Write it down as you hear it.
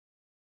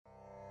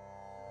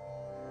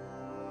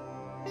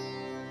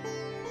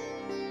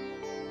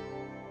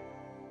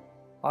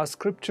Our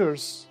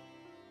scriptures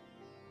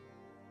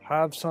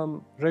have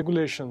some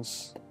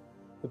regulations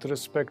with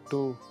respect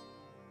to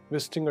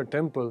visiting a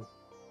temple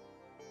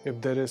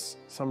if there is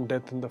some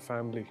death in the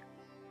family.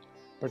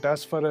 But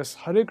as far as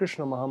Hare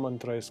Krishna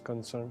Mahamantra is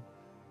concerned,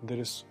 there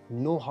is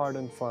no hard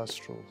and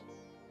fast rule.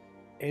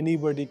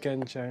 Anybody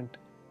can chant,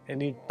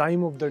 any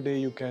time of the day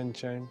you can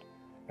chant,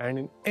 and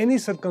in any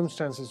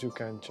circumstances you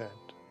can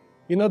chant.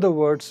 In other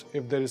words,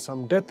 if there is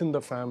some death in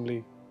the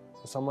family,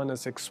 someone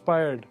has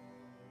expired,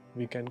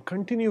 we can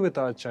continue with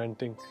our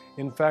chanting.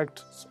 In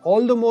fact, it's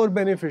all the more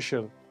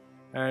beneficial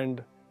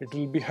and it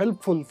will be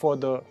helpful for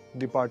the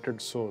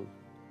departed soul.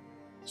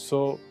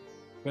 So,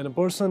 when a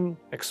person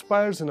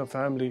expires in a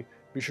family,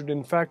 we should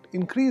in fact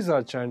increase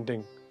our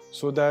chanting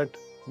so that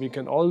we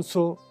can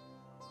also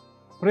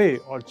pray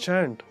or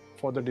chant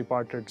for the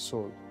departed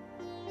soul.